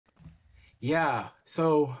Yeah.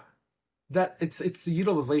 So that it's the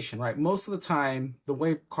utilization, right? Most of the time, the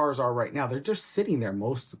way cars are right now, they're just sitting there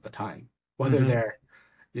most of the time, whether Hmm. they're,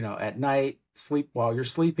 at night, sleep while you're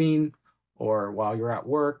sleeping or while you're at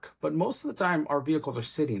work. But most of the time, our vehicles are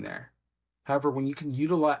sitting there. However, when you can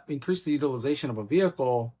increase the utilization of a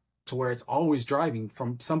vehicle to where it's always driving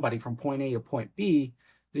from somebody from point A to point B,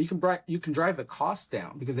 you can drive the cost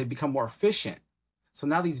down because they become more efficient. So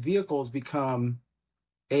now these vehicles become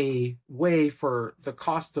a way for the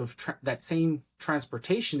cost of that same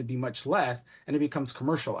transportation to be much less, and it becomes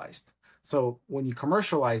commercialized. So when you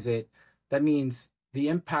commercialize it, that means the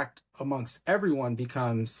impact amongst everyone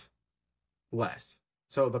becomes less.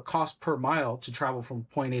 So the cost per mile to travel from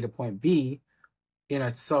point A to point B in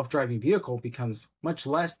a self-driving vehicle becomes much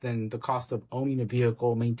less than the cost of owning a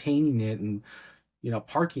vehicle, maintaining it, and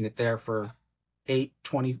parking it there for 8,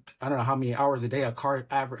 20, I don't know how many hours a day a car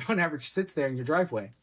average on average sits there in your driveway.